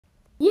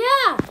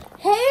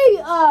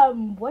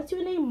what's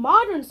your name?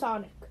 Modern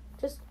Sonic.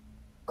 Just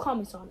call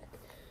me Sonic.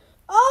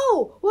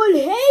 Oh, well,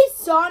 hey,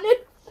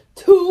 Sonic.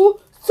 2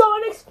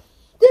 Sonics.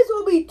 This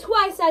will be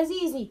twice as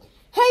easy.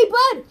 Hey,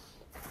 bud.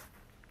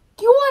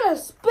 You want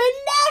to spin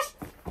dash?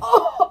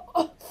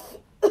 Oh,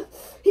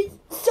 he's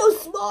so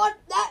smart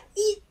that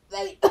he's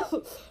very...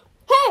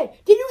 Hey,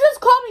 did you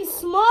just call me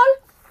small?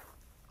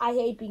 I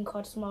hate being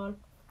called small.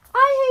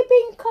 I hate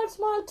being called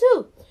small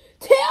too.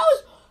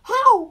 Tails,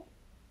 how?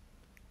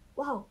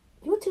 Wow,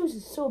 your tails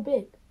is so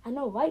big. I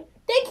know, right?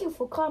 Thank you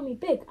for calling me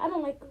big. I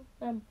don't like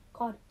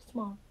called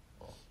small.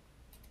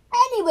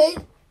 Anyways,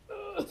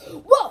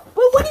 whoa,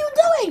 but what are you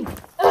doing?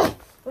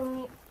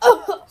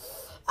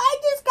 I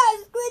just got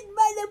squished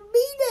by the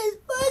meanest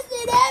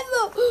person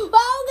ever.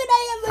 How can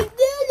I ever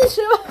do this?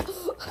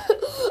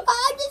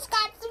 I just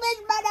got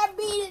squished by the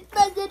meanest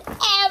person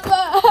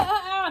ever.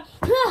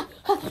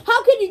 How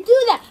can you do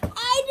that?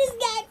 I just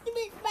got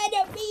squished by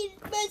the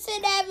meanest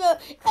person ever.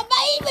 Am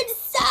I even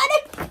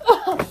Sonic?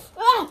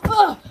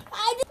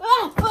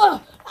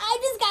 I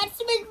just got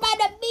squished by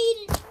the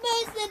meanest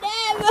person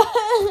ever.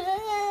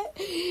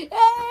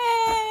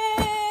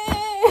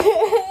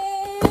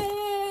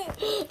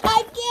 I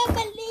can't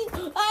believe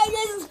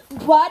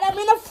but I'm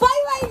in a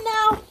fight right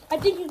now. I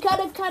think you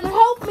gotta kind of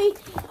help me.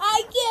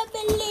 I can't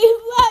believe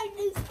I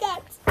just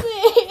got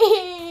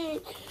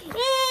spit.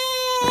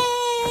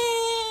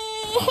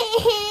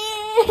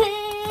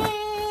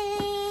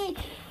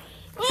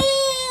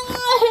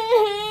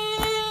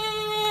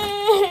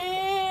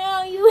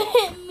 Oh, you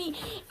hit me.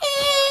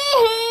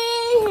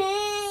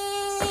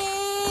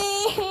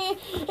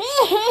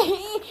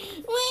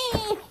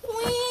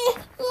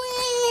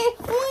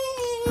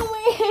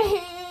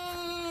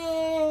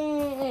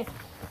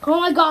 Oh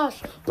my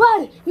gosh,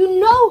 Bud, you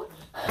know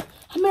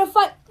I'm in a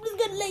fight. I'm just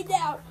gonna lay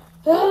down.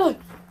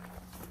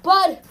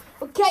 Bud,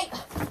 okay.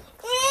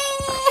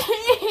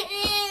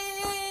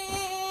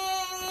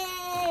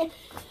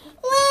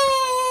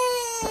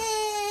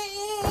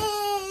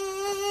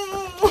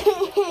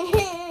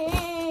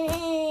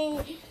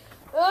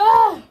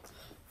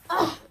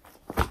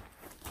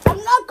 I'm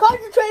not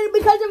concentrating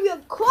because of your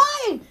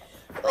crying.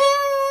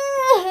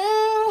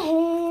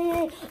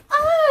 It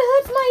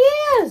hurts my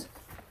ears.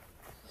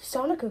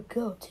 Sonic or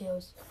go,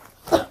 Tails.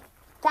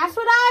 That's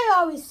what I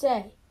always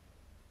say.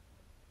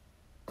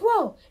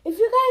 Bro, if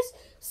you guys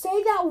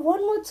say that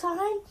one more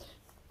time,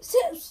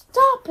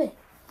 stop it.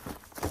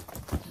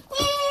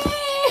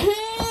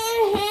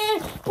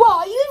 Bro,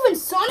 are you even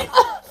Sonic?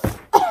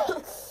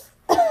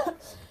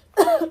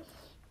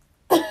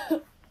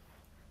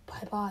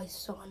 Bye-bye,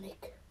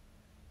 Sonic.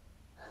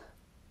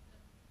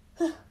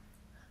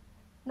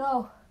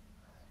 No,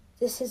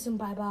 this isn't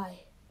bye-bye.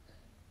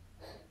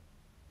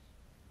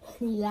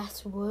 Any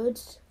last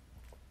words?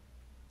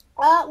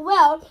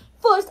 Well,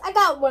 first I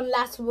got one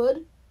last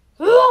word.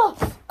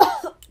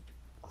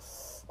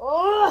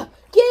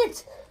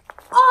 Get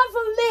off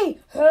of me!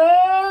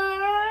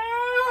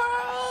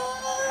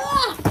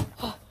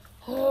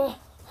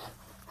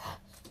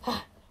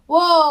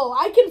 Whoa,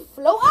 I can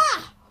float.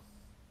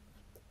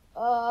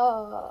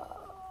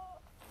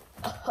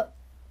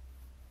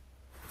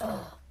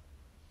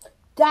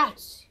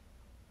 That's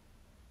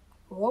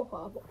your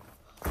problem.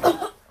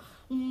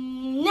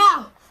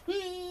 Now.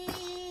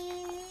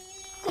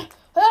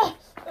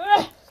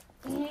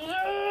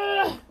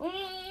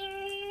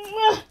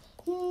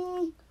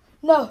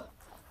 No.